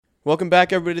Welcome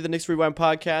back, everybody, to the Knicks Rewind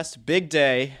podcast. Big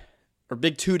day, or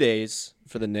big 2 days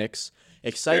for the Knicks.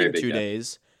 Exciting Very big 2 day.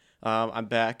 days. I'm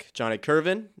back, Johnny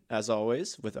Curvin, as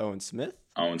always, with Owen Smith.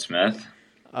 Owen Smith.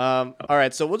 All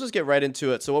right, so we'll just get right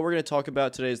into it. So what we're going to talk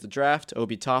about today is the draft.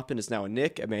 Obi Toppin is now a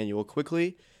Knick. Emmanuel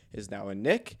Quickley is now a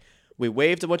Knick. We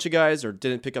waived a bunch of guys or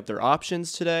didn't pick up their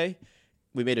options today.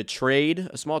 We made a trade,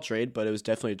 a small trade, but it was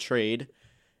definitely a trade.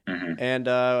 Mm-hmm. And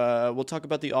we'll talk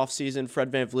about the offseason.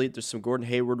 Fred VanVleet, there's some Gordon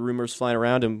Hayward rumors flying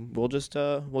around, and we'll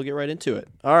get right into it.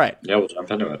 All right. Yeah, we'll jump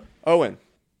into it. Owen,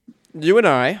 you and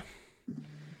I,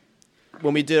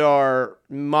 when we did our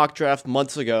mock draft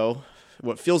months ago,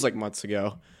 what feels like months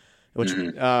ago, which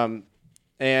and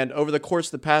over the course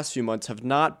of the past few months have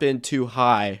not been too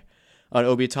high on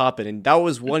Obi Toppin. And that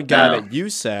was one guy that you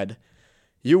said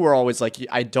you were always like,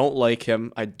 I don't like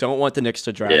him. I don't want the Knicks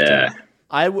to draft him.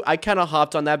 I kind of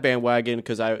hopped on that bandwagon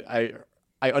because I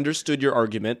understood your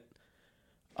argument.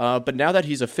 But now that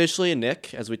he's officially a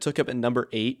Knick, as we took him at number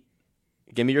 8,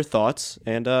 give me your thoughts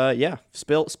and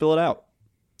spill it out.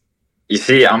 You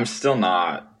see, I'm still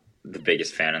not the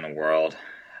biggest fan in the world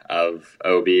of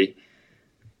Obi.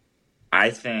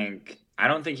 I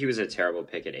don't think he was a terrible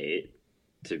pick at 8,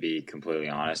 to be completely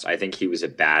honest. I think he was a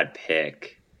bad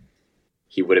pick.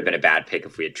 He would have been a bad pick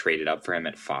if we had traded up for him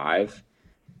at 5.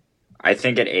 I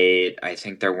think at 8,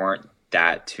 there weren't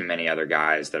that too many other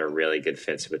guys that are really good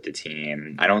fits with the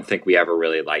team. I don't think we ever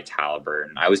really liked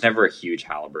Halliburton. I was never a huge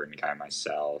Halliburton guy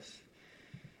myself.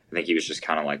 I think he was just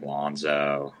kind of like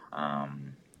Lonzo.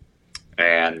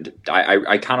 And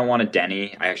I kind of wanted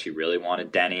Denny. I actually really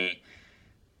wanted Denny.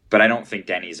 But I don't think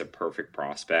Denny's a perfect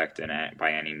prospect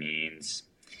by any means.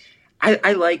 I'm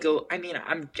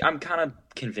kind of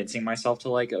convincing myself to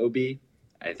like Obi.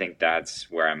 I think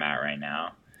that's where I'm at right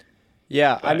now.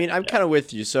 Yeah, but, I'm kind of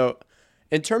with you. So,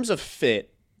 in terms of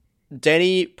fit,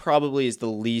 Denny probably is the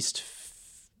least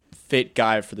fit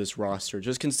guy for this roster,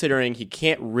 just considering he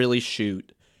can't really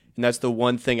shoot. And that's the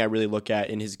one thing I really look at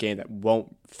in his game that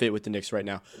won't fit with the Knicks right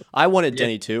now. I wanted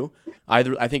Denny too. I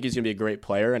think he's going to be a great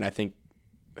player, and I think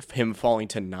him falling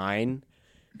to 9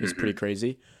 is pretty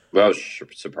crazy. Well, that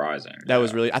was surprising. That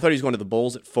was really – I thought he was going to the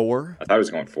Bulls at 4. I thought he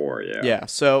was going 4, yeah. Yeah,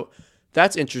 so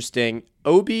that's interesting.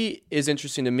 Obi is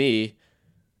interesting to me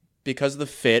because of the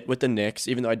fit with the Knicks,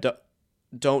 even though I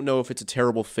don't know if it's a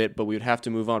terrible fit, but we would have to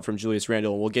move on from Julius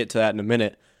Randle, and we'll get to that in a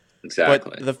minute.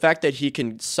 Exactly. But the fact that he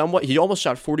can he almost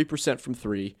shot 40% from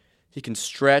 3. He can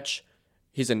stretch.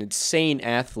 He's an insane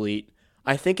athlete.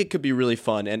 I think it could be really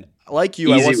fun. And like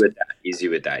you, Easy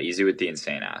with the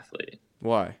insane athlete.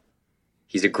 Why?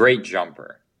 He's a great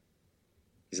jumper.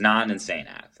 He's not an insane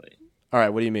athlete. All right,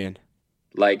 what do you mean?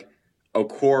 Like,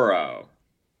 Okoro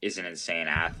is an insane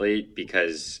athlete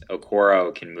because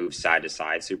Okoro can move side to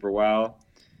side super well.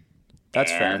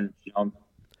 That's fair. Jump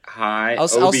high.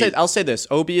 I'll say this.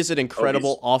 Obi is an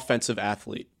incredible offensive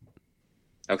athlete.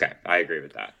 Okay, I agree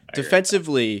with that.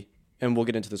 Defensively, and we'll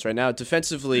get into this right now,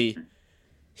 defensively,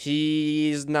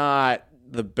 he's not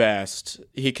the best.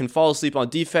 He can fall asleep on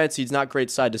defense. He's not great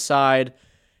side to side.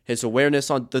 His awareness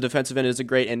on the defensive end isn't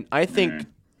great. And I think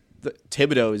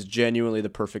Thibodeau is genuinely the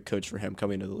perfect coach for him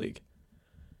coming into the league.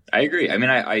 I agree. I mean,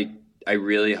 I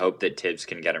really hope that Tibbs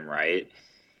can get him right.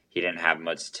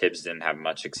 Tibbs didn't have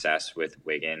much success with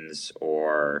Wiggins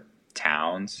or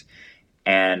Towns.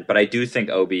 But I do think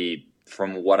Obi,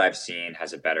 from what I've seen,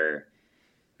 has a better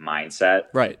mindset.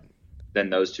 Right. Than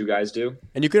those two guys do.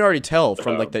 And you can already tell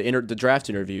from like the draft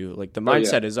interview, like the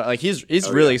mindset is like he's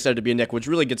really excited to be a Knick, which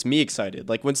really gets me excited.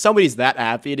 Like when somebody's that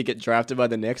happy to get drafted by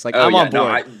the Knicks, like I'm on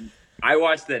board. No, I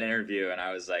watched that interview and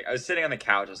I was sitting on the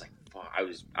couch. I was like,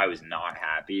 I was not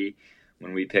happy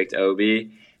when we picked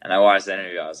Obi, and I watched that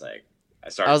interview. I was like,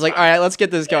 all right, let's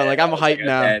get this going. Like I'm hyped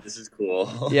now. Okay, this is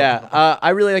cool. Yeah,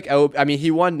 I really like Obi. I mean,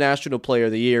 he won National Player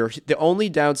of the Year. The only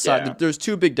downside, there's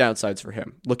 2 big downsides for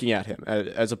him. Looking at him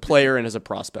as a player and as a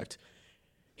prospect,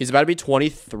 he's about to be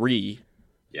 23.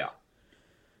 Yeah.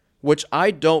 Which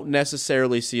I don't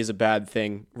necessarily see as a bad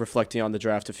thing. Reflecting on the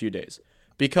draft a few days,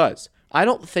 because I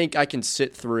don't think I can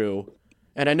sit through.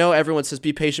 And I know everyone says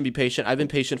be patient, be patient. I've been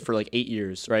patient for like 8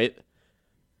 years, right?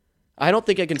 I don't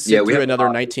think I can sit through another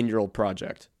 19-year-old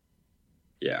project.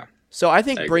 Yeah. So I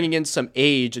think bringing in some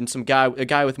age and a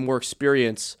guy with more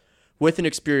experience, with an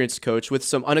experienced coach, with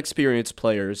some unexperienced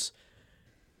players,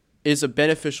 is a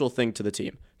beneficial thing to the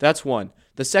team. That's one.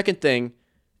 The second thing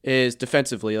is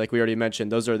defensively, like we already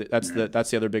mentioned. That's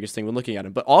the other biggest thing when looking at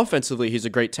him. But offensively, he's a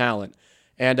great talent,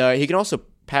 and he can also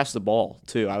pass the ball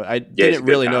too. I didn't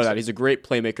really know that. He's a great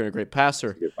playmaker and a great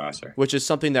passer, which is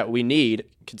something that we need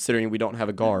considering we don't have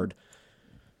a guard.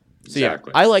 So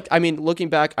exactly. Yeah, looking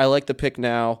back, I like the pick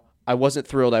now. I wasn't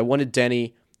thrilled. I wanted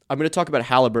Denny. I'm going to talk about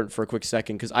Halliburton for a quick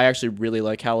second because I actually really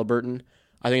like Halliburton.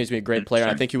 I think he's going to be a great player.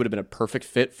 I think he would have been a perfect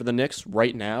fit for the Knicks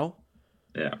right now.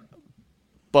 Yeah.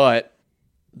 But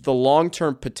the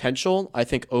long-term potential, I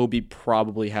think Obi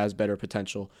probably has better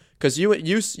potential. Because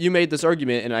you made this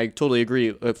argument, and I totally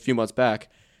agree a few months back.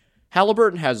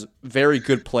 Halliburton has very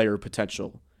good player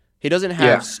potential. He doesn't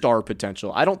have star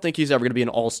potential. I don't think he's ever going to be an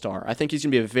all-star. I think he's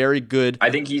going to be a very good I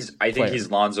think he's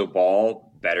Lonzo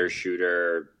Ball, better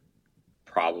shooter,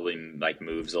 probably like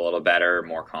moves a little better,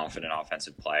 more confident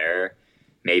offensive player.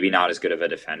 Maybe not as good of a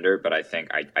defender, but I think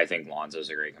Lonzo's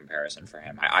a great comparison for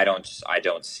him. I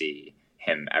don't see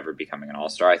him ever becoming an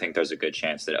all-star. I think there's a good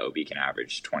chance that Obi can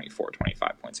average 24,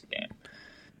 25 points a game.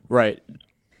 Right.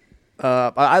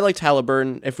 I liked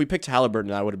Halliburton. If we picked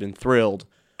Halliburton, I would have been thrilled.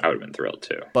 I would have been thrilled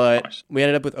too. But we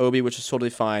ended up with Obi, which is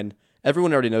totally fine.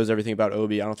 Everyone already knows everything about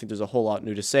Obi. I don't think there's a whole lot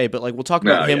new to say, but like we'll talk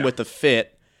about him with the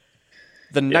fit.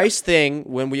 The nice thing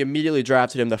when we immediately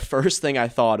drafted him, the first thing I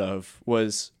thought of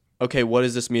was, okay, what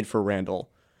does this mean for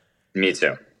Randall? Me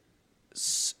too.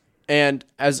 And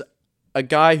as a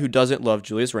guy who doesn't love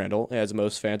Julius Randle, as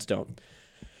most fans don't,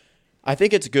 I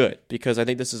think it's good because I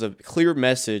think this is a clear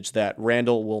message that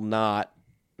Randall will not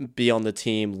be on the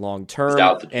team long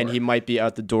term, and he might be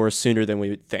out the door sooner than we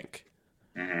would think.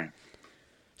 Mm-hmm.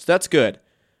 So that's good.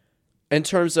 In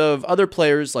terms of other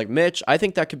players like Mitch, I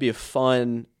think that could be a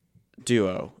fun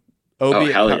duo.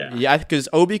 Obi, hell yeah. Yeah, because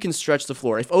Obi can stretch the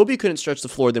floor. If Obi couldn't stretch the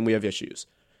floor, then we have issues.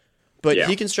 But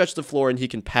he can stretch the floor and he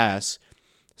can pass.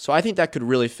 So I think that could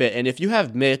really fit. And if you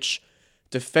have Mitch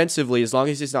defensively, as long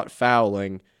as he's not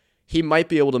fouling, he might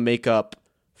be able to make up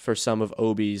for some of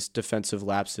Obi's defensive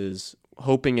lapses.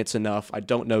 Hoping it's enough. I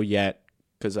don't know yet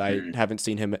because I haven't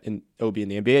seen him in Obi in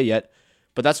the NBA yet.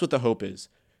 But that's what the hope is.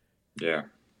 Yeah.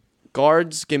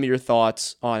 Guards, give me your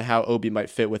thoughts on how Obi might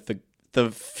fit with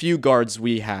the few guards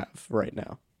we have right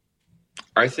now.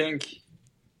 I think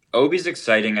Obi's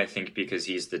exciting, because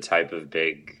he's the type of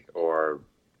big or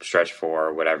stretch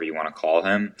four, whatever you want to call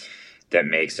him, that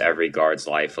makes every guard's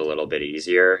life a little bit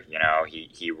easier. You know,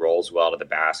 he rolls well to the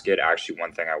basket. Actually,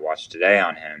 one thing I watched today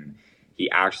on him, he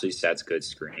actually sets good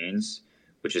screens,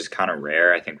 which is kind of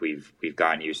rare. I think we've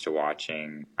gotten used to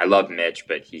watching. I love Mitch,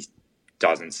 but he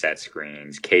doesn't set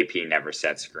screens. KP never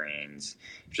sets screens.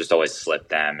 Just always slip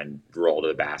them and roll to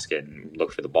the basket and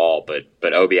look for the ball.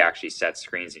 But Obi actually sets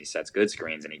screens, and he sets good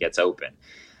screens, and he gets open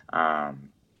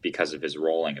because of his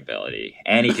rolling ability.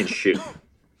 And he can shoot,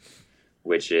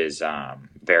 which is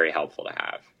very helpful to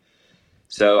have.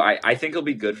 So I think he'll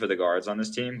be good for the guards on this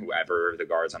team, whoever the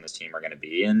guards on this team are going to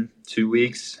be in 2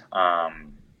 weeks.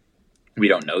 We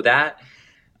don't know that,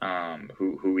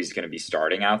 who he's going to be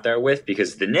starting out there with,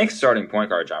 because the Knicks starting point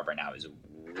guard job right now is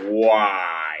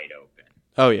wide open.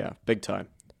 Oh, yeah, big time.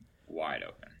 Wide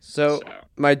open. So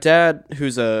my dad,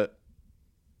 who's a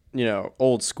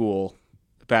old school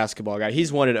basketball guy,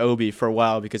 he's wanted Obi for a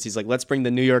while because he's like, let's bring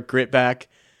the New York grit back.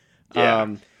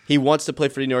 Yeah. He wants to play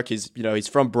for New York. He's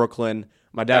from Brooklyn.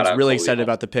 My dad's really excited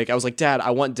about the pick. I was like, Dad,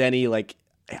 I want Denny. Like,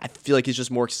 I feel like he's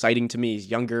just more exciting to me. He's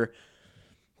younger.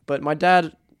 But my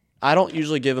dad, I don't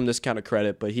usually give him this kind of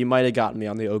credit, but he might have gotten me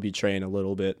on the Obi train a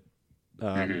little bit.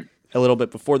 A little bit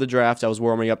before the draft, I was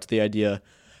warming up to the idea.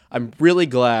 I'm really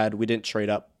glad we didn't trade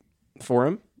up for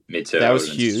him. Me too. That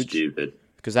was huge. Stupid.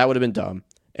 Because that would have been dumb.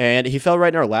 And he fell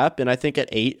right in our lap, and I think at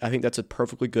 8, I think that's a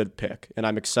perfectly good pick. And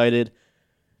I'm excited.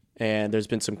 And there's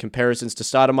been some comparisons to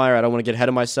Stoudemire. I don't want to get ahead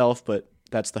of myself, but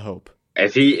that's the hope.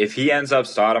 If he ends up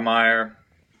Stoudemire,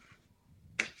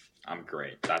 I'm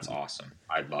great. That's awesome.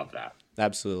 I'd love that.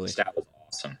 Absolutely. That was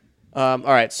awesome.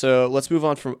 All right, so let's move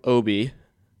on from Obi,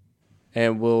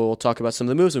 and we'll talk about some of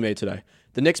the moves we made today.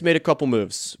 The Knicks made a couple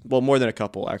moves. Well, more than a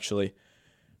couple, actually.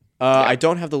 I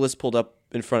don't have the list pulled up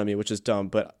in front of me, which is dumb,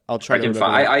 but I'll try to remember.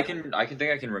 I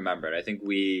can remember it. I think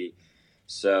we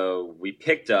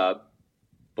picked up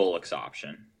Bullock's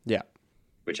option. Yeah.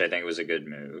 Which I think was a good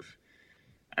move.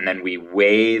 And then we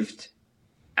waived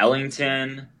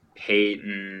Ellington,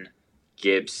 Payton,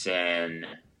 Gibson.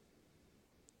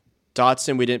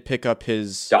 Dotson, we didn't pick up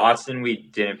his... Dotson, we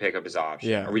didn't pick up his option.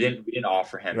 Yeah. Or we didn't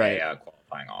offer him a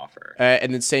qualifying offer.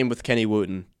 And then same with Kenny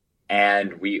Wooten.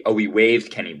 And we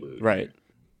waived Kenny Wooten. Right.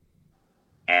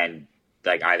 And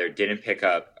either didn't pick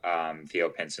up Theo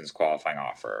Pinson's qualifying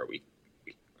offer, or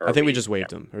we just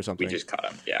waived him or something. We just cut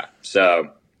him, yeah.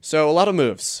 So a lot of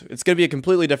moves. It's going to be a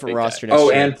completely different roster next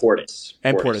year. And Portis.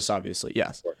 And Portis, obviously,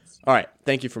 yes. Portis. All right,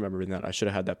 thank you for remembering that. I should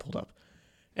have had that pulled up.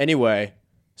 Anyway,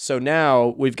 so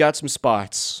now we've got some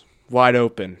spots wide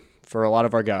open for a lot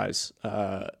of our guys.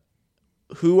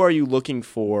 Who are you looking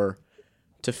for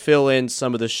to fill in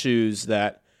some of the shoes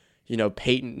that,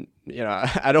 Peyton.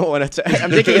 I don't want to.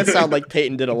 I'm making it sound like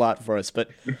Peyton did a lot for us, but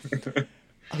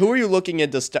who are you looking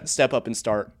at to step up and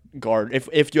start guard?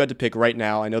 If you had to pick right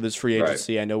now, I know there's free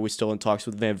agency. Right. I know we're still in talks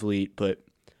with Van Vliet, but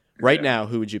right now,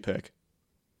 who would you pick?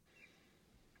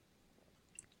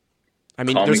 I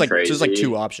mean, there's like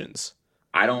two options.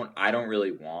 I don't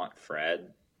really want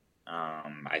Fred.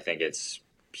 I think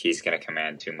he's going to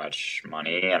command too much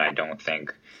money, and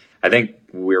I think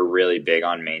we're really big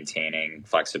on maintaining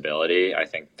flexibility. I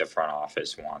think the front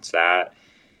office wants that.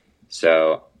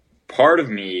 So part of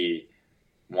me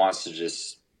wants to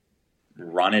just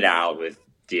run it out with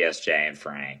DSJ and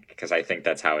Frank, because I think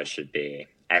that's how it should be.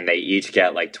 And they each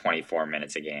get like 24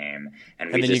 minutes a game.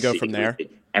 And then you go from there.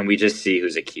 And we just see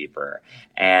who's a keeper.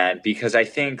 And because I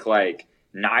think like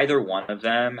neither one of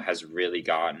them has really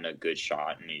gotten a good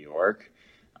shot in New York.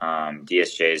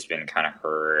 DSJ has been kind of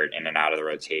hurt in and out of the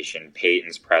rotation.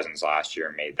 Peyton's presence last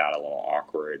year made that a little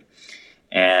awkward.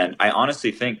 And I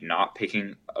honestly think not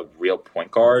picking a real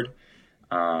point guard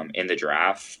in the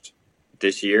draft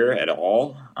this year at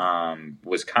all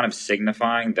was kind of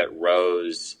signifying that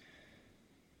Rose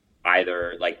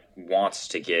either like wants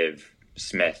to give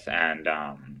Smith and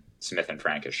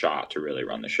Frank a shot to really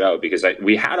run the show, because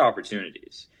we had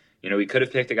opportunities. We could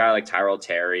have picked a guy like Tyrell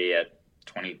Terry at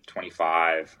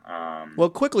 2025. Well,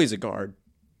 Quickly's a guard.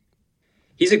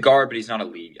 He's a guard, but he's not a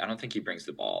lead. I don't think he brings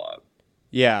the ball up.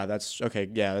 Yeah, that's okay.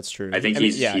 Yeah, that's true. I think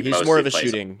he's more of a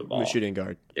shooting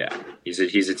guard. Yeah, he's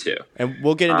a 2. And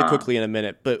we'll get into Quickly in a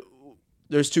minute, but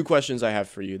there's 2 questions I have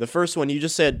for you. The first one, you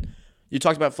just said you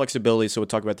talked about flexibility, so we'll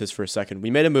talk about this for a second. We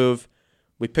made a move.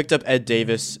 We picked up Ed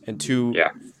Davis and 2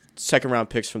 second-round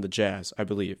picks from the Jazz, I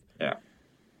believe. Yeah.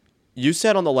 You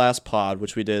said on the last pod,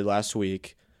 which we did last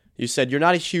week, you said you're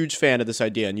not a huge fan of this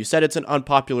idea, and you said it's an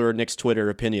unpopular Knicks Twitter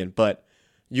opinion, but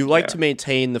you like to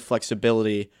maintain the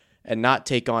flexibility and not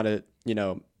take on a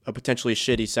potentially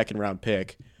shitty second-round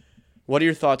pick. What are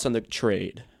your thoughts on the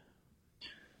trade?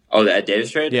 Oh, the Ed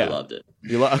Davis trade? Yeah. I loved it.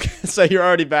 Okay, so you're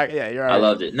already back. Yeah, you're already. I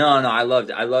loved it. No, I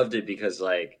loved it. I loved it because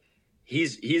like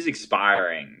he's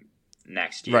expiring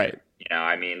next year. Right.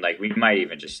 I mean, like we might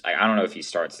even just I don't know if he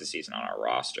starts the season on our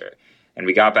roster. And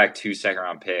we got back 2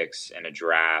 second-round picks in a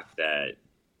draft that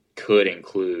could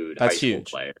include high school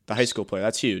players. The high school player,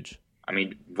 that's huge. I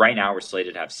mean, right now we're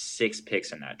slated to have 6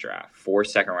 picks in that draft, 4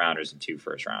 second-rounders and 2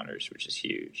 first-rounders, which is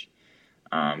huge.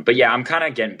 But yeah, I'm kind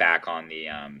of getting back on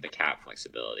the cap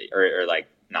flexibility, or like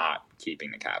not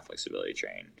keeping the cap flexibility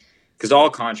train, because all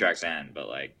contracts end, but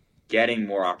like getting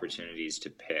more opportunities to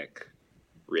pick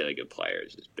really good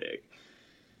players is big.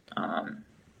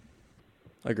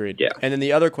 Agreed. Yeah. And then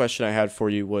the other question I had for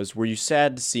you was, were you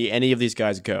sad to see any of these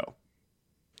guys go?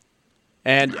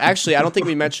 And actually, I don't think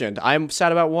we mentioned. I'm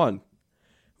sad about one.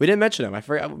 We didn't mention him. I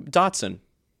forgot. Dotson.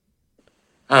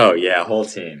 Oh yeah, whole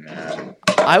team, man.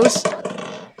 I was.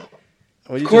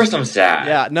 Of course, I'm sad.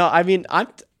 Yeah. No, I mean, I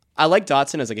like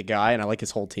Dotson as like a guy, and I like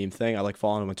his whole team thing. I like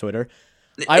following him on Twitter.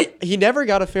 He never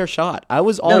got a fair shot. I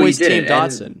was always Team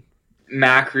Dotson. And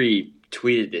Macri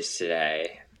tweeted this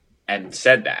today and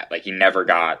said that like he never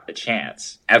got a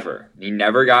chance ever. He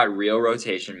never got real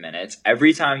rotation minutes.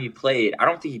 Every time he played, I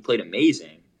don't think he played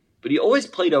amazing, but he always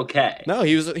played okay. No,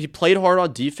 he played hard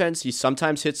on defense. He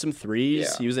sometimes hit some threes.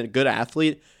 Yeah. He was a good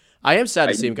athlete. I am sad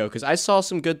to see him go because I saw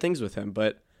some good things with him,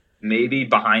 but maybe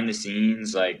behind the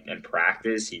scenes, like in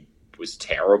practice, he was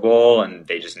terrible, and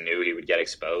they just knew he would get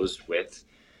exposed with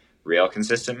real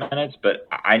consistent minutes. But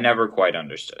I never quite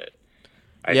understood it.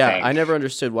 I never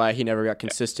understood why he never got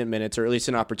consistent minutes, or at least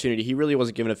an opportunity. He really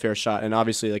wasn't given a fair shot, and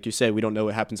obviously, like you said, we don't know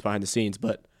what happens behind the scenes,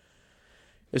 but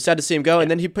it was sad to see him go. And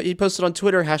then he posted on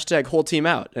Twitter, #whole team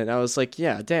out, and I was like,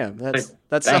 yeah, damn, that's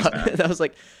thanks, that was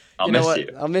like, I'll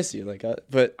miss you. Like,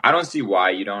 but I don't see why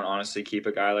you don't honestly keep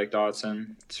a guy like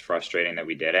Dotson. It's frustrating that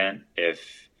we didn't.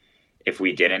 If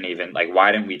we didn't even like,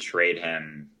 why didn't we trade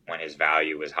him when his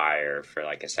value was higher for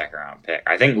like a second round pick?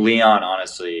 I think Leon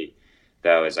honestly,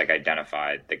 though, is like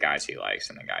identified the guys he likes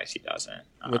and the guys he doesn't,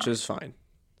 which is fine.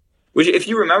 Which, if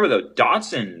you remember, though,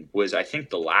 Dotson was, I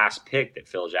think, the last pick that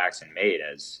Phil Jackson made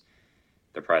as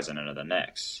the president of the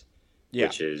Knicks,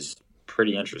 which is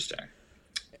pretty interesting.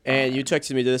 And you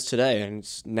texted me this today, and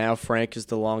now Frank is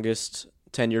the longest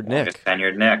tenured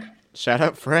Knick. Shout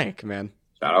out Frank, man.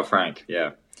 Shout out Frank,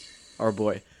 yeah. Our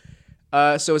boy.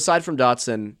 So aside from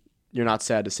Dotson, you're not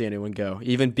sad to see anyone go.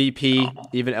 Even BP,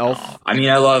 even Elf. I mean,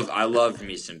 I love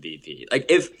me some BP. Like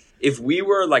if we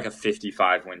were like a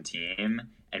 55-win team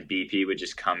and BP would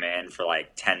just come in for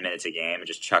like 10 minutes a game and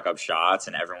just chuck up shots,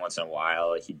 and every once in a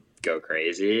while he'd go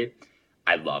crazy,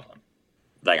 I'd love him.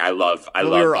 Like I love we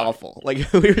were awful.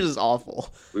 Like we were just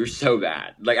awful. We were so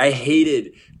bad. Like I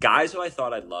hated guys who I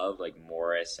thought I'd love, like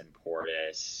Morris and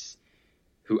Portis,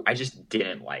 who I just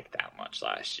didn't like that much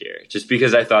last year, just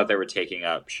because I thought they were taking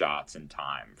up shots and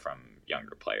time from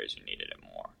younger players who needed it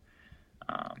more.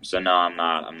 So no,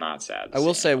 I'm not sad. I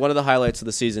will say one of the highlights of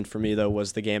the season for me though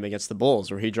was the game against the Bulls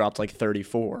where he dropped like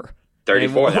 34.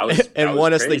 34 and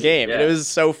won us crazy. the game. Yeah. And it was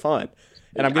so fun.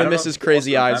 And I'm gonna miss his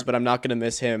crazy eyes, but I'm not gonna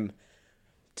miss him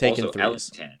taking also, threes.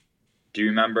 Ellington. Do you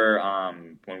remember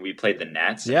when we played the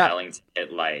Nets? Yeah. And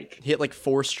Ellington hit like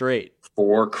 4 straight.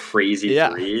 4 crazy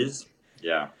threes.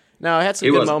 Yeah. No, I had some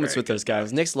good moments with those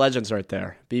guys. Knicks legends right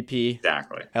there. BP.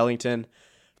 Exactly. Ellington.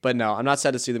 But no, I'm not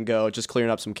sad to see them go. Just clearing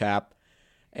up some cap.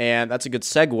 And that's a good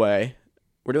segue.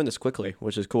 We're doing this quickly,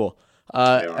 which is cool.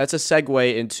 That's a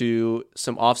segue into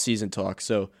some off-season talk.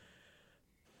 So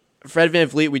Fred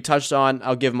VanVleet, we touched on.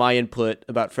 I'll give my input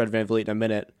about Fred VanVleet in a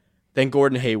minute. Then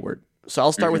Gordon Hayward. So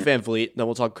I'll start with VanVleet, then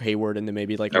we'll talk Hayward, and then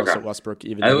maybe like Russell Westbrook.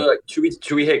 Even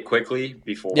should we hit quickly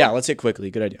before? Yeah, let's hit quickly.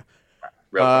 Good idea.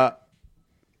 Real quick.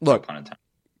 Look, No pun intended.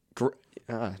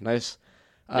 nice.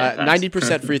 Yeah,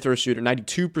 90% free throw shooter,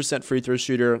 92% free throw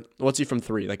shooter. What's he from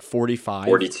 3? Like 45?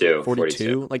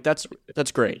 42. Like that's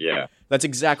great. Yeah. That's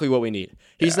exactly what we need.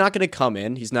 He's not going to come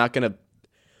in. He's not going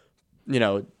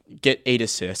to, get 8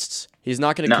 assists. He's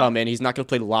not going to come in. He's not going to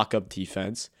play lockup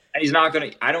defense. And he's not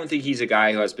going to – I don't think he's a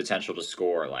guy who has potential to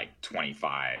score like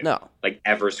 25. No. Like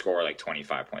ever score like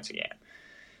 25 points a game.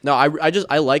 No,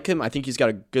 I like him. I think he's got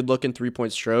a good-looking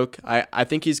three-point stroke. I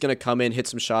think he's going to come in, hit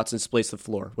some shots, and space the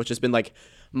floor, which has been like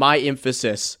my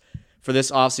emphasis for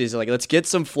this offseason. Like, let's get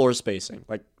some floor spacing.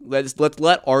 Like, let's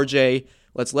let RJ,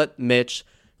 let's let Mitch,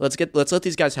 let's let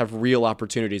these guys have real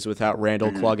opportunities without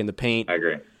Randall clogging the paint. I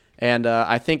agree. And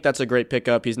I think that's a great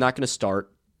pickup. He's not going to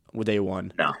start with day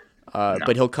one. No.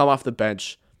 But he'll come off the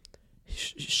bench,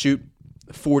 shoot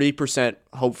 40%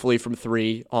 hopefully from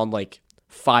 3 on like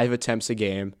 5 attempts a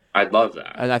game. I'd love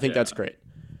that. And I think that's great.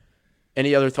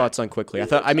 Any other thoughts on quickly?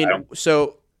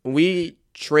 So we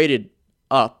traded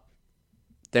up,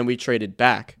 then we traded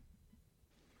back,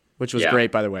 which was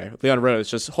great, by the way. Leon Rose,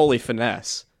 just holy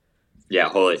finesse. Yeah,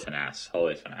 holy finesse,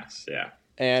 yeah.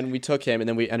 And we took him, and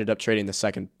then we ended up trading the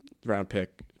second round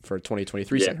pick for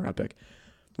 2023 second round pick,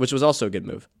 which was also a good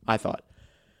move, I thought.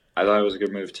 I thought it was a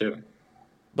good move, too.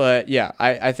 But yeah,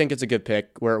 I think it's a good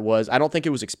pick where it was. I don't think it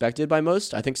was expected by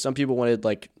most. I think some people wanted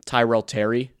like Tyrell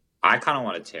Terry. I kind of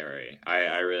wanted Terry.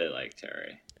 I really like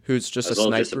Terry. Who's just a little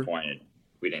sniper. Disappointed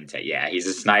we didn't take. Yeah, he's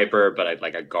a sniper, but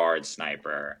like a guard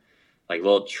sniper, like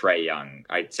little Trae Young.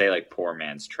 I'd say like poor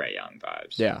man's Trae Young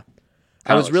vibes. Yeah,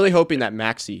 I was really hoping that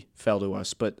Maxey fell to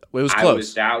us, but it was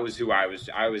close. That was who I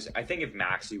was. I think if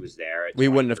Maxey was there, we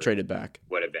wouldn't have traded back.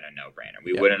 Would have been a no-brainer.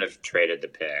 We wouldn't have traded the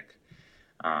pick.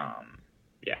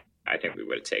 I think we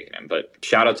would have taken him. But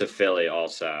shout out to Philly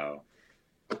also.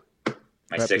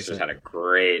 My Sixers had a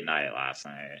great night last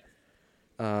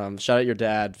night. Shout out your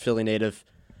dad, Philly native.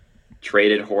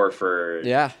 Traded Horford.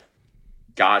 Yeah.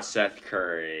 Got Seth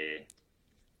Curry.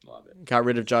 Love it. Got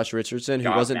rid of Josh Richardson, who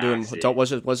wasn't doing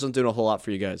a whole lot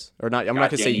for you guys. Or not. I'm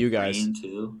not gonna say you guys. Green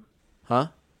too. Huh?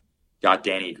 Got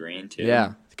Danny Green too.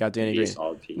 Yeah, got Danny Green.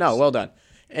 No, well done.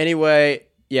 Anyway.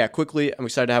 Yeah, quickly, I'm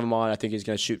excited to have him on. I think he's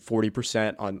going to shoot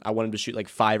 40% on. I want him to shoot like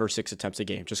 5 or 6 attempts a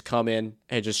game. Just come in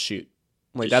and just shoot.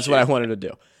 That's what I want him to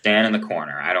do. Stand in the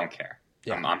corner. I don't care.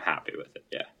 Yeah. I'm happy with it.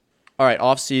 Yeah. All right,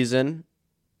 off season.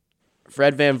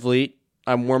 Fred VanVleet.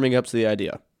 I'm warming up to the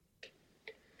idea,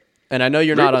 and I know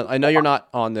you're not. I know you're not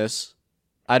on this.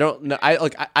 I don't know.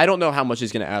 I don't know how much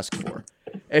he's going to ask for.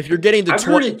 If you're getting the, I've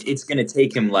heard it's going to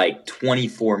take him like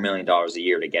 $24 million a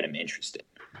year to get him interested.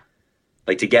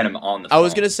 Like to get him on the phone. I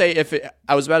was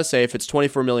about to say if it's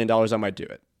 $24 million, I might do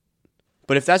it.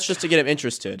 But if that's just to get him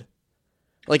interested,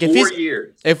 like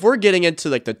if we're getting into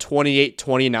like the 28,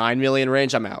 29 million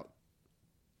range, I'm out.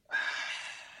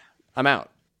 The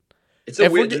Knicks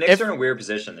are in a weird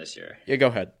position this year. Yeah, go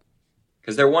ahead.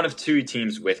 Because they're one of 2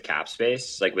 teams with cap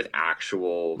space, like with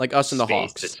actual like us and the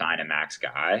Hawks to sign a max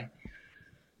guy.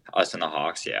 Us and the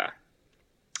Hawks, yeah.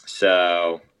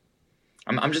 So.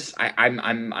 I'm a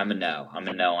no. I'm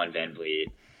a no on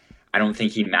VanVleet. I don't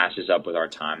think he matches up with our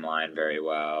timeline very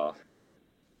well.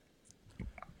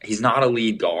 He's not a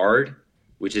lead guard,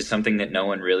 which is something that no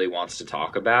one really wants to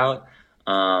talk about.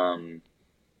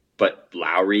 But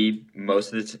Lowry,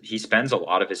 he spends a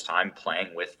lot of his time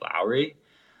playing with Lowry,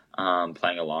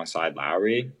 playing alongside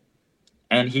Lowry,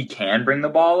 and he can bring the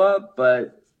ball up,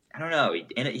 but I don't know.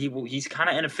 He's kind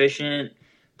of inefficient.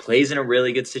 Plays in a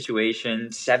really good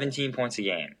situation, 17 points a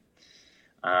game.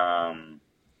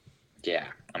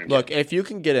 Look, if you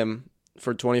can get him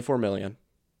for $24 million,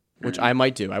 which I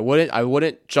might do. I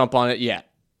wouldn't jump on it yet.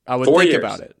 I would 4 think years.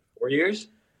 about it. 4 years?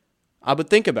 I would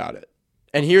think about it.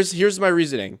 And here's my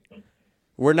reasoning.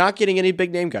 We're not getting any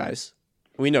big name guys.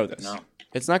 We know this. No.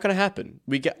 It's not going to happen.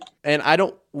 And I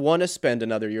don't want to spend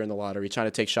another year in the lottery trying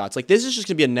to take shots. Like, this is just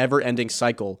going to be a never-ending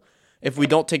cycle if we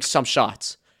don't take some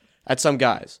shots at some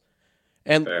guys.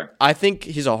 And Fair. I think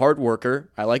he's a hard worker.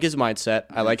 I like his mindset.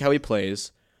 I like how he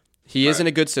plays. He is in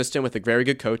a good system with a very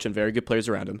good coach and very good players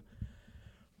around him.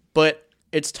 But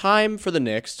it's time for the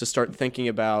Knicks to start thinking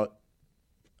about,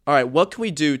 all right, what can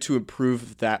we do to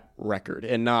improve that record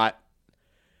and not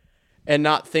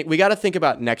think. We got to think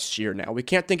about next year now. We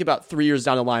can't think about 3 years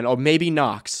down the line. Oh, maybe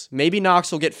Knox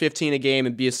will get 15 a game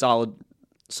and be a solid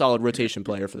rotation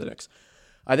player for the Knicks.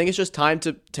 I think it's just time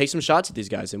to take some shots at these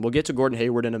guys, and we'll get to Gordon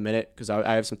Hayward in a minute because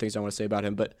I have some things I want to say about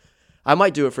him. But I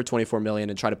might do it for $24 million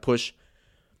and try to push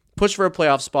for a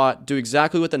playoff spot. Do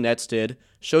exactly what the Nets did.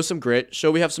 Show some grit.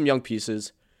 Show we have some young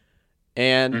pieces,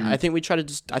 and I think we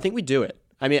I think we do it.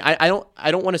 I mean, I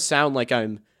don't want to sound like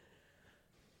I'm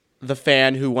the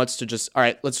fan who wants to just, all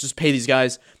right, let's just pay these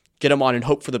guys, get them on, and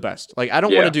hope for the best. Like, I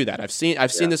don't want to do that. I've seen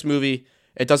this movie.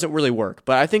 It doesn't really work.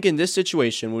 But I think in this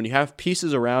situation, when you have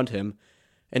pieces around him,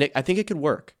 I think it could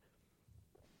work.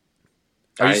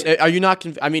 Are you not?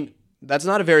 I mean, that's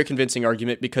not a very convincing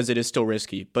argument because it is still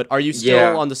risky. But are you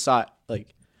still on the side?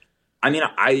 Like, I mean,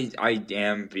 I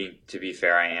am to be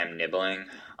fair, I am nibbling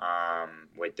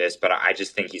with this, but I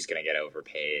just think he's going to get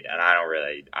overpaid, and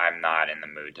I'm not in the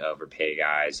mood to overpay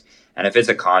guys. And if it's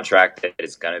a contract that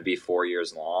is going to be 4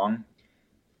 years long,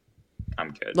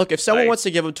 I'm good. Look, if someone wants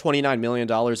to give him $29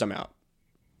 million, I'm out.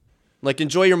 Like,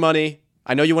 enjoy your money.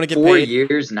 I know you want to get 4 paid. 4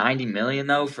 years, $90 million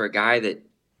though, for a guy that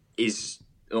is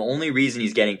the only reason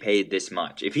he's getting paid this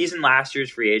much. If he's in last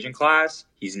year's free agent class,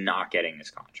 he's not getting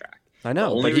this contract. I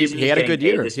know, but he had a good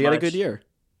year. He had a good year.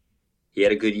 He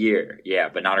had a good year, yeah,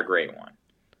 but not a great one.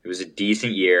 It was a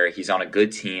decent year. He's on a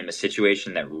good team, a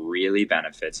situation that really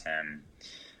benefits him.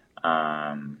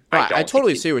 I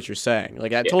totally see what you're saying.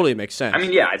 Like, that totally makes sense. I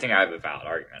mean, yeah, I think I have a valid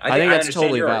argument. I think that's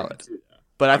totally valid. Too,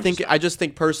 but I just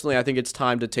think personally, I think it's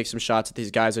time to take some shots at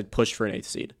these guys and push for an 8th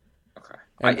seed. Okay.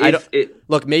 And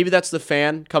look, maybe that's the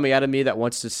fan coming out of me that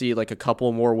wants to see like a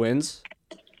couple more wins,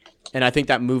 and I think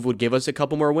that move would give us a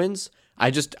couple more wins. I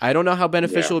don't know how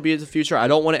beneficial it will be in the future. I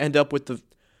don't want to end up with the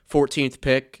 14th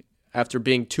pick after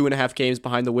being 2.5 games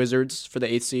behind the Wizards for the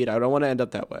 8th seed. I don't want to end up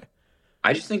that way.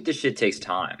 I just think this shit takes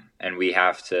time, and we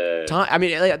have to. I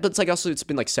mean, it's like also it's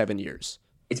been like 7 years.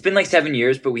 It's been like 7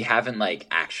 years, but we haven't like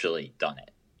actually done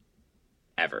it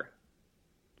ever.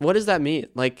 What does that mean?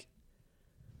 Like,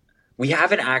 we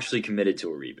haven't actually committed to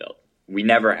a rebuild. We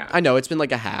never have. I know it's been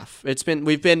like a half. It's been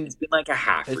like a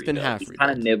half. It's been half. We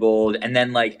kind of nibbled, and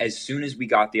then like as soon as we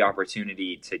got the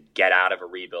opportunity to get out of a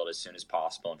rebuild as soon as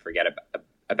possible and forget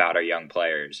about our young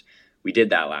players, we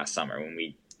did that last summer when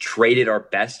we traded our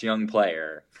best young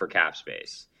player for cap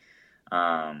space.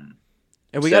 And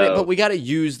we got to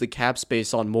use the cap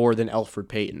space on more than Elfrid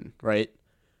Payton, right?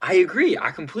 I agree.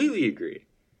 I completely agree.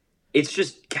 It's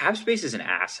just cap space is an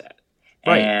asset.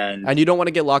 Right. And you don't want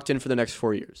to get locked in for the next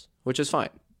 4 years, which is fine.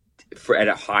 At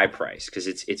a high price, because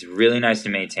it's really nice to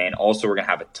maintain. Also, we're going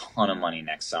to have a ton of money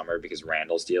next summer because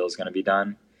Randall's deal is going to be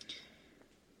done.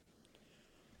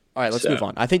 All right, let's move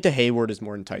on. I think the Hayward is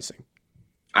more enticing.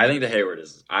 I think the Hayward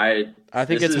is. I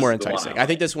think it's more enticing. I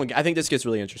think this gets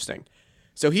really interesting.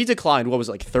 So he declined. What was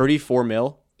it, like 34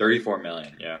 mil? 34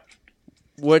 million, yeah.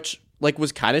 Which like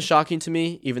was kind of shocking to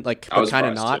me, even like, but kind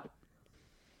of not,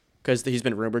 because he's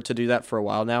been rumored to do that for a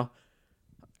while now.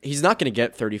 He's not going to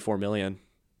get 34 million,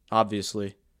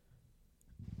 obviously.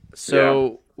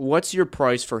 So what's your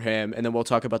price for him? And then we'll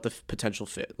talk about the potential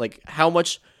fit. Like, how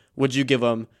much would you give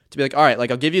him to be like, all right,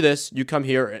 like I'll give you this, you come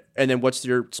here, and then what's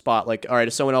your spot? Like, all right,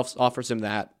 if someone else offers him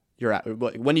that, you're out.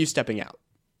 When are you stepping out?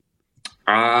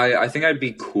 I think I'd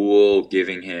be cool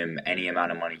giving him any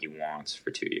amount of money he wants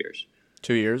for 2 years.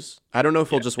 2 years? I don't know if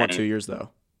he'll just want 2 years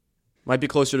though. Might be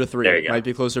closer to 3. Might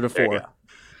be closer to 4.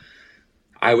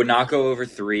 I would not go over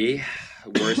 3.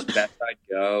 Worst bet I'd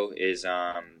go is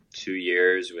 2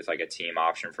 years with like a team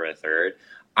option for a third.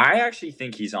 I actually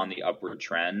think he's on the upward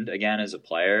trend again as a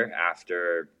player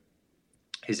after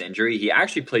his injury. He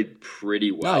actually played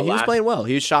pretty well. No, he was playing well.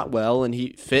 He shot well and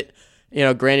he fit. You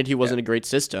know, granted he wasn't a great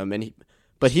system,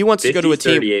 but he wants to go to a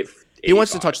team. He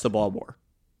wants to touch the ball more.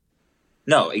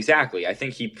 No, exactly. I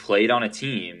think he played on a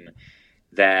team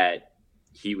that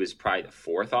he was probably the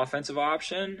 4th offensive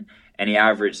option, and he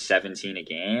averaged 17 a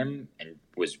game and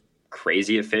was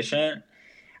crazy efficient.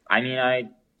 I mean,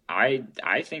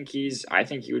 I think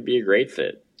he would be a great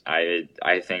fit. I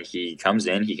think he comes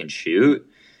in, he can shoot.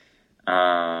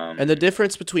 And the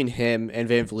difference between him and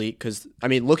Van Vliet, because, I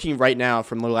mean, looking right now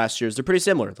from the last years, they're pretty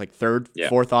similar. Like third,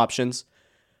 fourth options.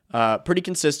 Pretty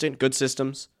consistent, good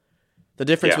systems. The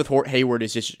difference with Hayward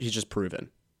is he's just proven.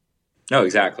 No,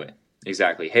 exactly.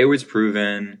 Hayward's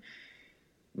proven.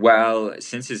 Well,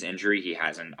 since his injury, he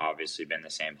hasn't obviously been the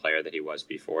same player that he was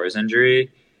before his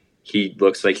injury. He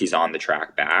looks like he's on the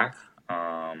track back,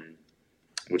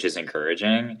 which is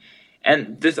encouraging.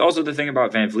 And this also the thing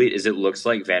about Van Vliet is it looks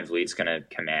like Van Vliet's going to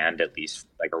command at least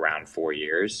like around 4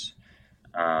 years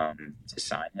to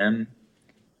sign him.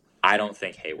 I don't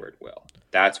think Hayward will.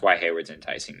 That's why Hayward's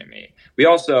enticing to me. We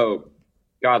also,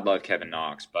 God love Kevin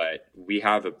Knox, but we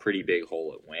have a pretty big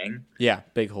hole at wing. Yeah,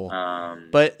 big hole.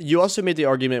 But you also made the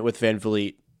argument with Van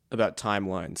Vliet about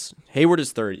timelines. Hayward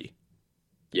is 30.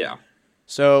 Yeah.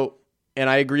 So, and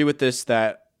I agree with this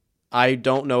that I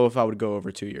don't know if I would go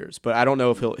over 2 years, but I don't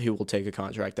know if he will take a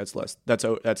contract that's less. That's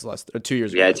less 2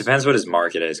 years. Yeah, it depends what his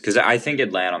market is because I think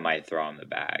Atlanta might throw him the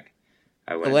bag.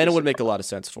 Atlanta would make a lot of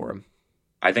sense for him.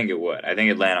 I think it would. I think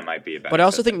Atlanta might be a better. But I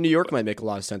also think New York might make a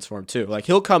lot of sense for him too. Like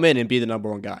he'll come in and be the number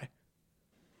one guy.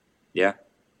 Yeah.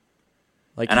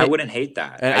 And I wouldn't hate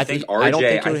that. And I think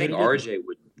RJ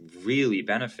would really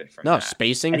benefit from that. No,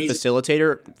 spacing,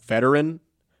 facilitator, veteran.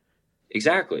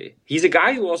 Exactly. He's a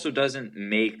guy who also doesn't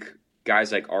make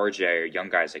guys like RJ or young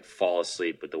guys like fall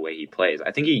asleep with the way he plays.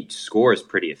 I think he scores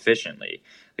pretty efficiently.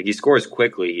 Like he scores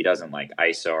quickly. He doesn't like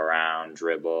ISO around,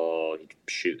 dribble. He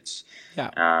shoots.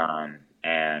 Yeah.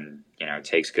 And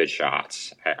takes good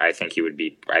shots. I think he would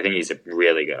be. I think he's a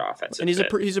really good offensive. And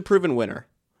he's a proven winner.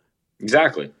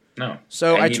 Exactly. No.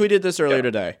 So I tweeted this earlier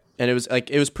today, and it was a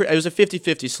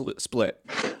 50-50 split.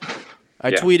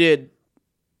 I tweeted,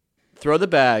 throw the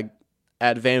bag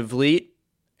at Van Vliet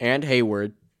and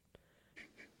Hayward,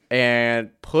 and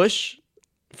push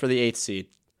for the 8th seed.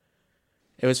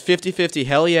 It was 50-50,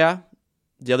 hell yeah.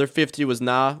 The other 50 was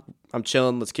nah, I'm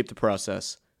chilling, let's keep the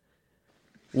process.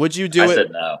 Would you do it? I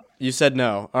said no. You said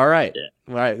no. All right.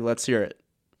 Yeah. All right, let's hear it.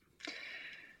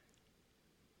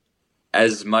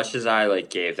 As much as I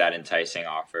gave that enticing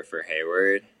offer for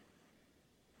Hayward,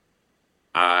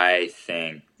 I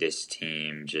think this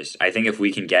team I think if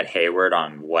we can get Hayward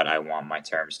on what I want my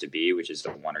terms to be, which is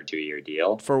a 1 or 2 year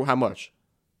deal. For how much?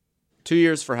 2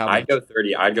 years for how much? I'd go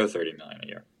 $30 million a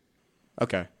year.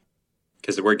 Okay.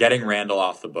 Because we're getting Randall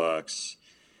off the books,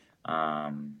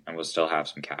 and we'll still have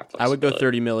some cap flexibility. I would go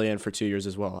 $30 million for 2 years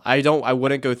as well. I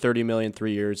wouldn't go $30 million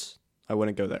 3 years. I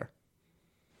wouldn't go there.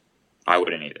 I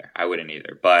wouldn't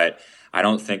either. But I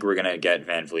don't think we're gonna get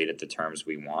Van Vliet at the terms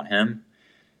we want him.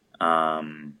 I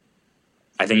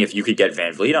think if you could get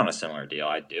Van Vliet on a similar deal,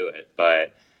 I'd do it.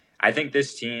 But I think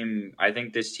this team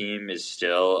is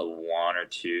still 1 or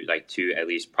 2, at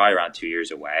least probably around 2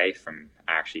 years away from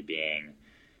actually being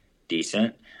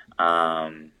decent.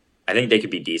 I think they could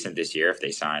be decent this year if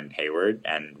they sign Hayward,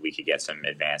 and we could get some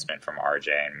advancement from RJ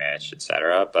and Mitch,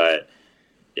 etc. But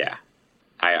yeah,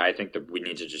 I think that we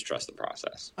need to just trust the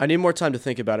process. I need more time to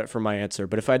think about it for my answer,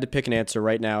 but if I had to pick an answer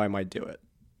right now, I might do it.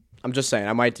 I'm just saying,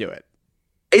 I might do it.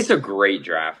 It's a great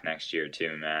draft next year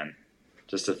too, man.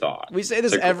 Just a thought. We say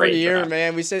this every year,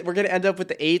 man. We say we're going to end up with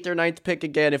the 8th or 9th pick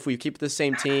again if we keep the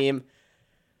same team.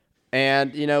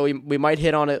 And we might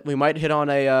hit on it. We might hit on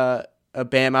a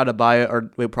Bam Adebayo,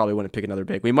 or we probably wouldn't pick another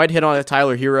big. We might hit on a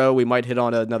Tyler Hero. We might hit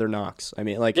on another Knox. I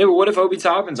mean, yeah, but what if Obi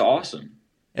Toppin's awesome?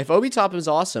 If Obi Toppin's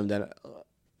awesome, then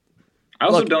I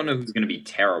also don't know who's going to be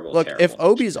terrible. If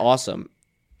Obi's awesome,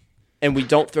 and we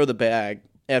don't throw the bag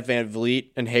at Van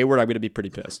Vliet and Hayward, I'm going to be pretty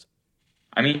pissed.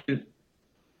 I mean,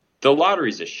 the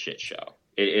lottery's a shit show.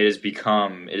 It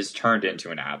has turned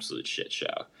into an absolute shit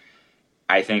show.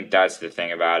 I think that's the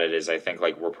thing about it is I think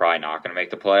we're probably not going to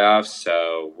make the playoffs.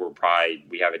 So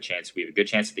we have a chance. We have a good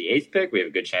chance at the 8th pick. We have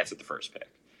a good chance at the 1st pick.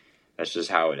 That's just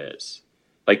how it is.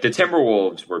 The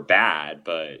Timberwolves were bad,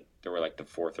 but they were the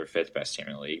 4th or 5th best team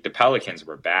in the league. The Pelicans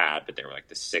were bad, but they were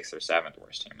the 6th or 7th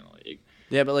worst team in the league.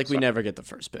 Yeah, but we never get the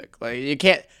 1st pick. You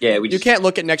can't. Yeah, you can't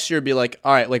look at next year and be like,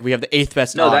 all right, we have the 8th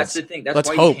best. No, odds. That's the thing. That's Let's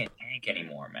why hope. You can't tank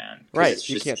anymore, man. Right,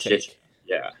 you can't tank.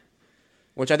 Yeah.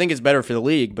 Which I think is better for the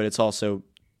league, but it's also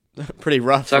pretty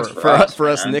rough for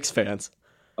us Knicks fans.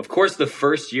 Of course, the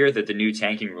first year that the new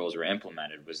tanking rules were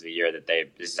implemented was the year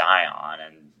that Zion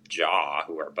and Ja,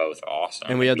 who are both awesome,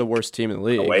 and we had the worst team in the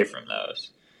league. Away from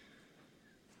those.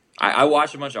 I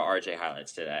watched a bunch of RJ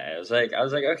highlights today. I was like,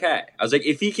 okay.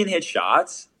 If he can hit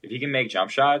shots, if he can make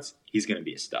jump shots, he's going to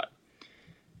be a stud.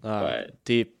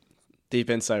 Deep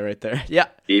insight right there. Yeah.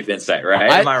 Deep insight,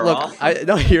 right? Am I wrong?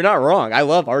 No, you're not wrong. I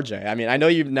love RJ. I mean, I know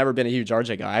you've never been a huge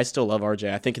RJ guy. I still love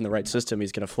RJ. I think in the right system,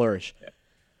 he's going to flourish. Yeah.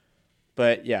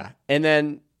 But yeah. And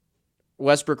then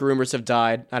Westbrook rumors have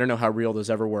died. I don't know how real those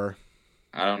ever were.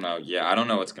 I don't know. Yeah, I don't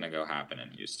know what's gonna go happen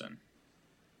in Houston.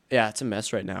 Yeah, it's a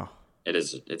mess right now. It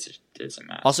is. It's a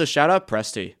mess. Also, shout out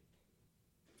Presti.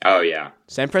 Oh yeah,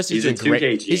 Sam Presti's He's a doing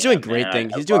great. 2K He's doing GM, great man.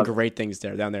 things. I He's doing love it. great things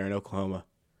down there in Oklahoma.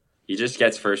 he just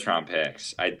gets first round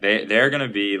picks. They're gonna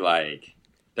be like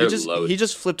they're loaded. He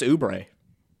just flipped Oubre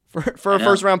for a know.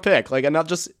 first round pick, like, and not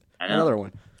just I know. another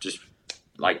one. Just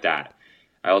like that.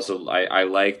 I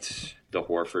liked the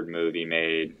Horford move he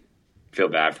made. Feel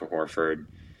bad for Horford.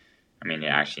 I mean,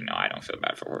 yeah, actually, no, I don't feel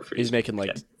bad for Horford. He's making like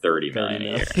getting $30 million a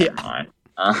year. Yeah. Never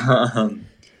mind.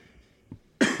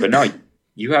 But no,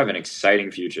 you have an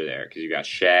exciting future there because you got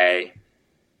Shea,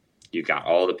 you got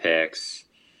all the picks.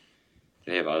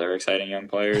 Do they have other exciting young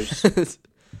players?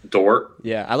 Dort,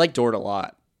 Yeah, I like Dort a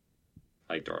lot.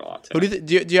 I like Dort a lot too. Who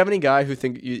do you have any guy who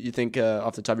think you think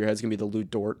off the top of your head is gonna be the Lou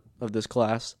Dort of this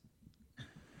class?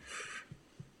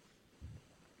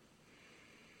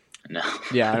 No.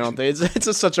 Yeah, I don't think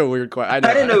it's such a weird question.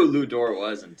 I didn't know who Lou Dort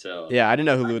was until. Yeah, I didn't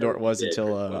know who Lou I Dort know was he did until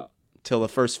pretty well. the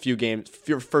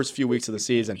first few weeks of the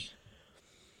season.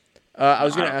 I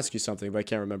was gonna Wow. ask you something, but I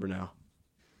can't remember now.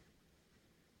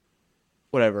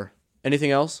 Whatever.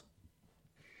 Anything else?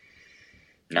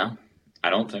 No, I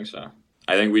don't think so.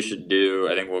 I think we should do.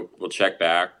 I think we'll check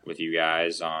back with you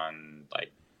guys on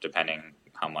like depending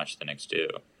how much the Knicks do.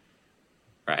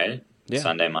 Right? Yeah.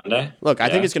 Sunday, Monday. Look, I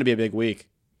think Yeah. it's gonna be a big week.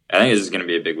 I think this is going to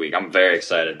be a big week. I'm very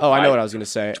excited. Oh, I know what I was gonna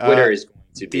say. Twitter is going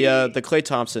to be. The Klay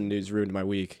Thompson news ruined my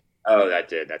week. Oh, that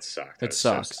did. That sucked. It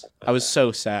sucks. I was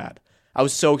so sad. I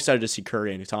was so excited to see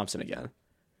Curry and Thompson again.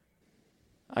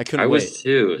 I couldn't I wait. was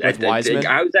too. With Wiseman?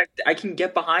 I can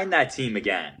get behind that team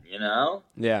again. You know,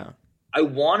 Yeah. I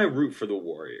want to root for the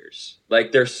Warriors.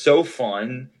 Like they're so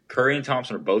fun. Curry and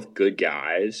Thompson are both good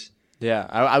guys, Yeah.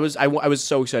 I was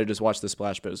so excited to just watch the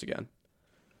Splash Bros again.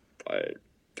 but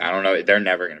I don't know. They're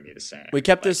never going to be the same. We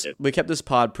kept Like, this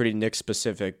pod pretty Knicks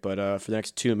specific, but for the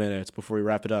next 2 minutes before we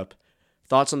wrap it up,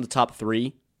 thoughts on the top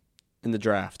 3 in the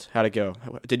draft? How'd it go?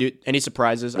 Did you any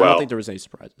surprises? I Well- don't think there was any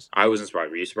surprises. I wasn't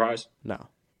surprised. Were you surprised? No.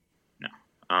 No.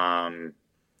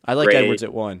 I like Ray- Edwards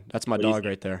at 1. That's my What do you dog think?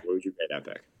 right there. What would you pay that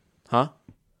pick? Huh?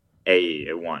 AE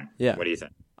at 1. Yeah. What do you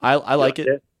think? I like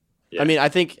it. Yeah. I mean, I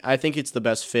think it's the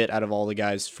best fit out of all the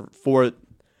guys for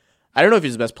I don't know if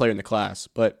he's the best player in the class,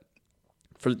 but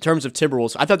for terms of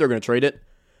Timberwolves, I thought they were going to trade it.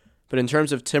 But in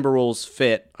terms of Timberwolves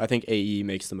fit, I think AE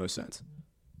makes the most sense.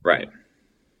 Right.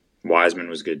 Wiseman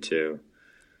was good too.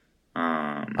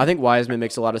 I think Wiseman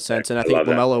makes a lot of sense, and I think love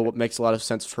that. LaMelo makes a lot of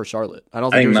sense for Charlotte. I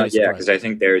don't I think think there's any surprise. because I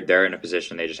think they're in a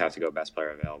position they just have to go best player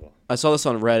available. I saw this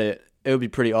on Reddit. It would be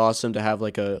pretty awesome to have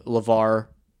like a LeVar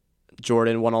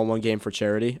Jordan one-on-one game for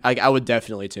charity. I would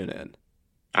definitely tune in.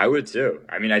 I would too.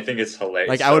 I mean, I think it's hilarious.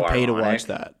 Like, so I would pay to ironic watch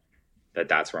that.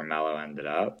 That's where Melo ended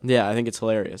up. Yeah, I think it's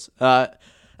hilarious. And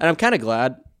I'm kind of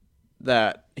glad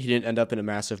that he didn't end up in a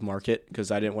massive market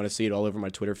because I didn't want to see it all over my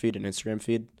Twitter feed and Instagram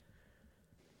feed.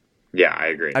 Yeah, I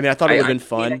agree. I mean, I thought it would have been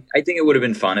fun. I think it would have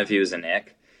been fun if he was a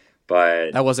Knick,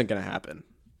 but That wasn't going to happen.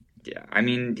 yeah, I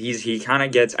mean, he kind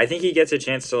of gets. I think he gets a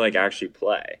chance to like actually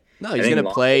play. No, I he's think going to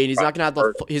Lonzo play, and he's not going to have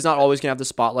probably he's not always going to have the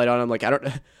spotlight on him. Like, I don't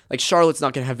like Charlotte's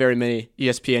not going to have very many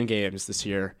ESPN games this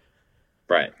year.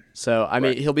 Right. So, I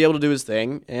mean, Right. he'll be able to do his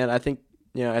thing, and I think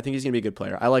he's going to be a good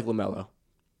player. I like LaMelo.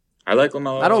 I like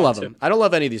LaMelo. I don't a lot, love too. him. I don't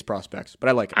love any of these prospects, but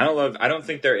I like him. I don't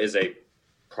think there is a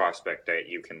prospect that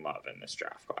you can love in this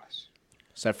draft class.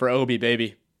 Except for Obi,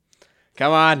 baby.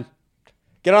 Come on.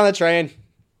 Get on the train.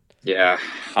 Yeah,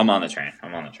 I'm on the train.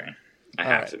 I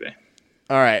have right. to be.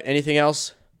 All right. Anything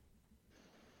else?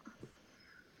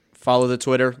 Follow the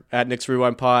Twitter at Knicks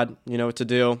Rewind Pod. You know what to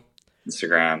do.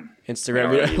 Instagram. Instagram.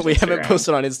 I don't use We haven't Instagram.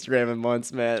 posted on Instagram in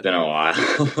months, man. It's been a while.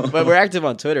 But we're active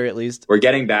on Twitter at least. We're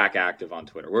getting back active on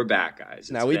Twitter. We're back,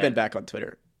 guys. Now we've been back on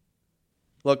Twitter.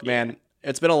 Look, man,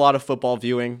 it's been a lot of football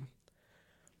viewing.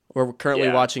 We're currently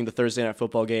Yeah. watching the Thursday night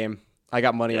football game. I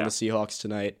got money on Yeah. the Seahawks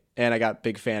tonight, and I got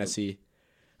big fantasy.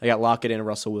 I got Lockett and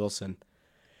Russell Wilson.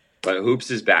 But hoops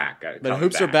is back. But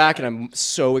hoops are back, and I'm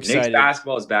so Knicks excited.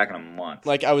 basketball is back in a month.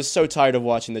 Like, I was so tired of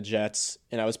watching the Jets,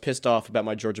 and I was pissed off about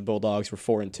my Georgia Bulldogs were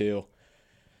 4-2.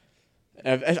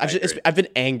 I've been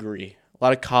angry. A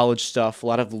lot of college stuff, a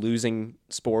lot of losing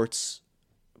sports,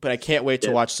 but I can't wait to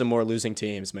Yeah. watch some more losing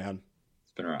teams, man.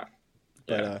 It's been rough.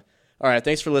 But Yeah. all right,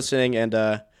 thanks for listening, and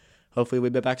hopefully we'll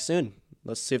be back soon.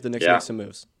 Let's see if the Knicks Yeah. make some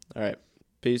moves. All right,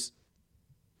 peace.